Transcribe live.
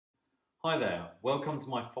Hi there, welcome to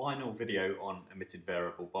my final video on omitted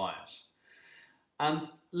variable bias. And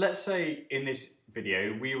let's say in this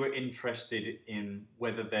video we were interested in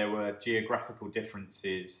whether there were geographical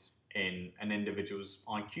differences in an individual's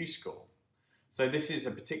IQ score. So this is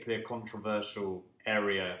a particularly controversial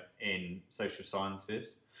area in social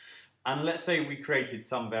sciences. And let's say we created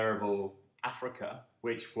some variable Africa,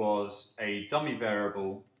 which was a dummy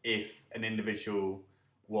variable if an individual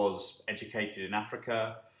was educated in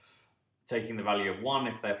Africa, taking the value of 1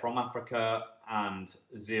 if they're from Africa and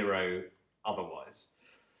 0 otherwise.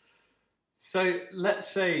 So let's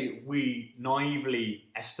say we naively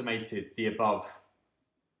estimated the above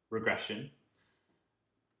regression.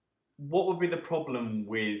 What would be the problem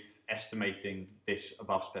with estimating this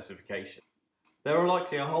above specification? There are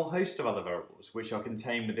likely a whole host of other variables which are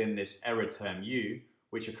contained within this error term U,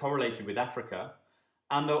 which are correlated with Africa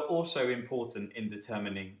and are also important in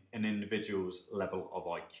determining an individual's level of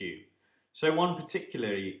IQ. So one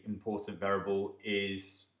particularly important variable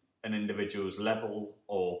is an individual's level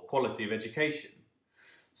or quality of education.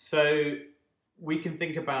 So we can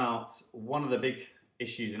think about one of the big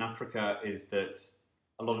issues in Africa is that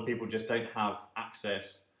a lot of people just don't have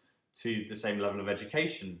access to the same level of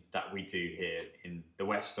education that we do here in the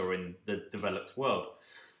West or in the developed world.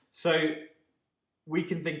 So we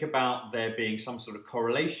can think about there being some sort of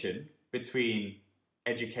correlation between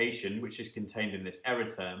education, which is contained in this error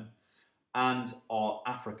term, and our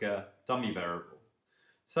Africa dummy variable.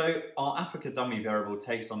 So our Africa dummy variable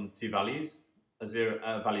takes on two values, a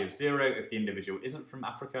value of 0 if the individual isn't from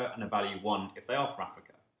Africa and a value 1 if they are from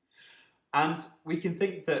Africa. And we can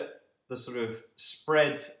think that the sort of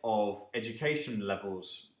spread of education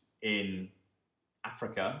levels in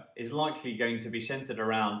Africa is likely going to be centered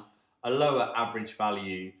around a lower average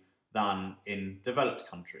value than in developed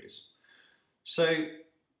countries. So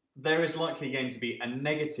there is likely going to be a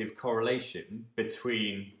negative correlation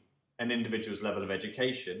between an individual's level of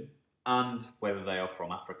education and whether they are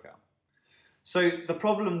from Africa. So the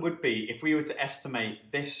problem would be if we were to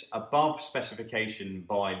estimate this above specification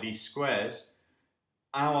by these squares,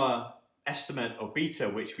 our estimate of beta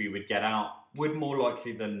which we would get out would more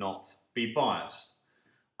likely than not be biased.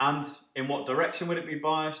 And in what direction would it be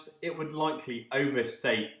biased? It would likely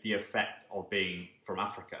overstate the effect of being from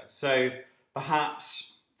Africa. So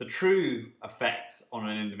perhaps the true effect on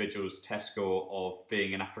an individual's test score of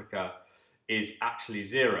being in Africa is actually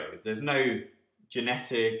 0. There's no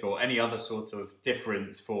genetic or any other sort of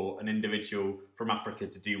difference for an individual from Africa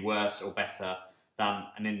to do worse or better than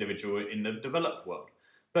an individual in the developed world.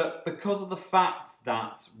 But because of the fact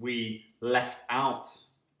that we left out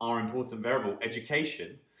our important variable,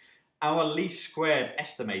 education, our least squared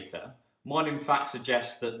estimator might in fact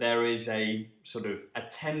suggest that there is a sort of a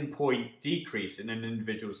 10-point decrease in an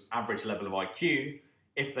individual's average level of IQ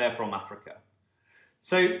if they're from Africa.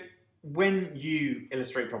 So when you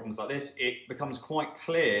illustrate problems like this, it becomes quite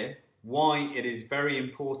clear why it is very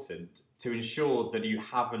important to ensure that you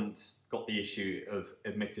haven't got the issue of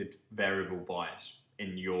omitted variable bias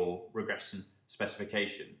in your regression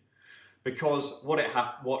specification. Because what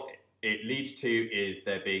it leads to is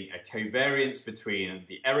there being a covariance between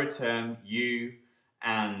the error term U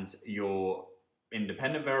and your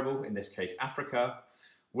independent variable, in this case Africa,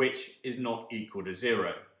 which is not equal to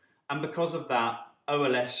 0. And because of that,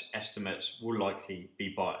 OLS estimates will likely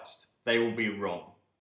be biased. They will be wrong.